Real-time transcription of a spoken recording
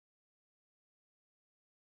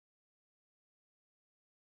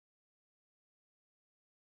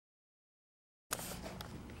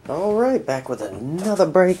Alright, back with another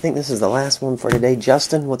break. I think this is the last one for today.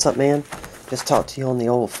 Justin, what's up, man? Just talked to you on the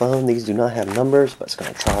old phone. These do not have numbers, but it's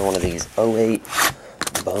going to try one of these '08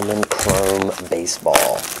 Bowman Chrome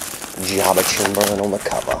Baseball. Jabba Chamberlain on the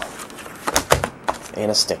cover. And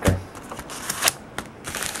a sticker.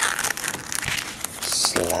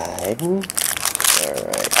 Sliding.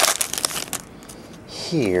 Alright.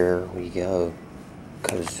 Here we go.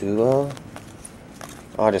 Kazuo.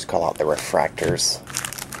 I'll just call out the refractors.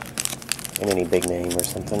 And any big name or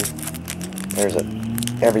something. There's a...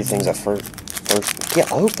 Everything's a first...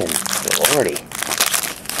 Get open! Lordy.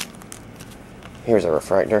 Here's a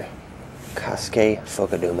refractor. Kasuke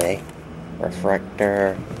Fukudume.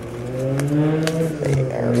 Refractor.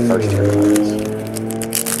 There, first year ones.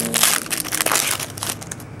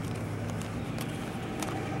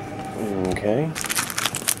 Okay.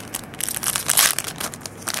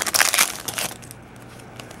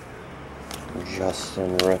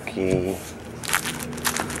 Justin rookie.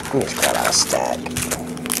 Let me just grab out a stack.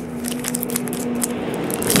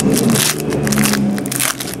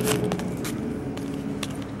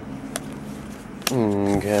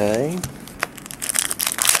 Okay.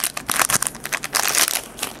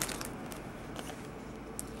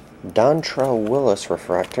 Dontrell Willis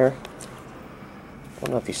refractor. I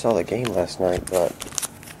don't know if you saw the game last night, but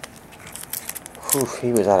whew,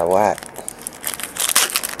 he was out of whack.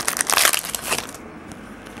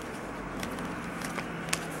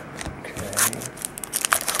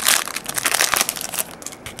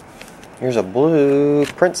 Here's a blue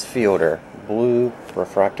Prince Fielder, blue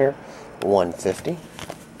refractor, 150.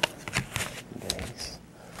 Nice.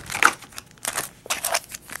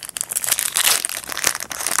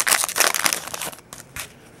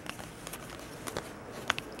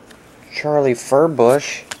 Charlie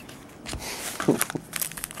Furbush.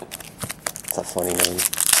 That's a funny name.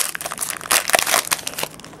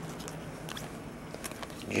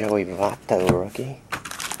 Joey Votto rookie.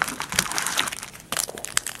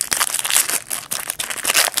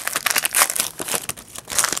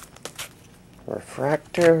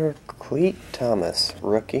 Refractor, Cleat Thomas,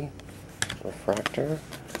 rookie. Refractor.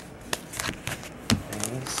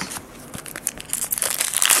 Nice.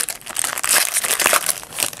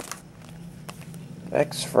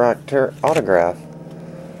 X-Fractor autograph.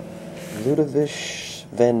 Ludovicius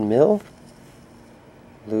Van Mill.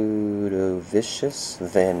 Ludovicius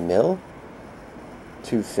Van Mill.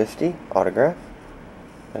 250 autograph.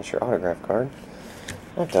 That's your autograph card.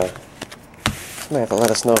 I have to... You may have to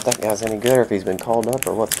let us know if that guy's any good or if he's been called up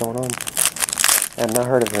or what's going on. I have not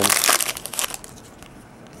heard of him.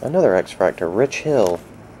 Another X-Fractor, Rich Hill,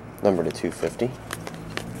 number to 250.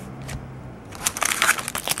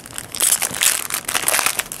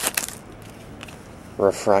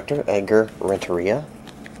 Refractor, Edgar Renteria.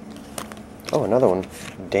 Oh, another one,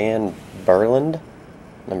 Dan Berland,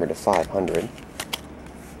 number to 500.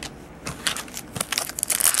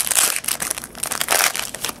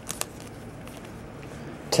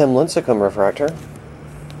 Tim Lincecum refractor.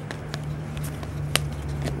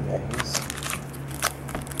 Nice.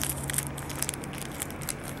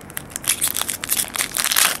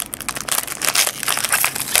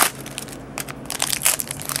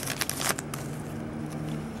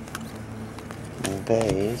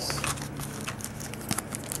 Base.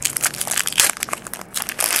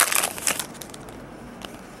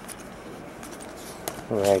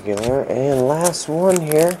 Regular. And last one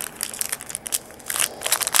here.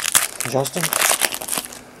 Justin,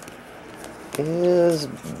 is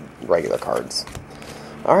regular cards.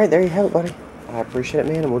 Alright, there you have it, buddy. I appreciate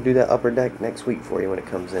it, man, and we'll do that upper deck next week for you when it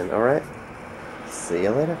comes in. Alright? See you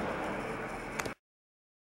later.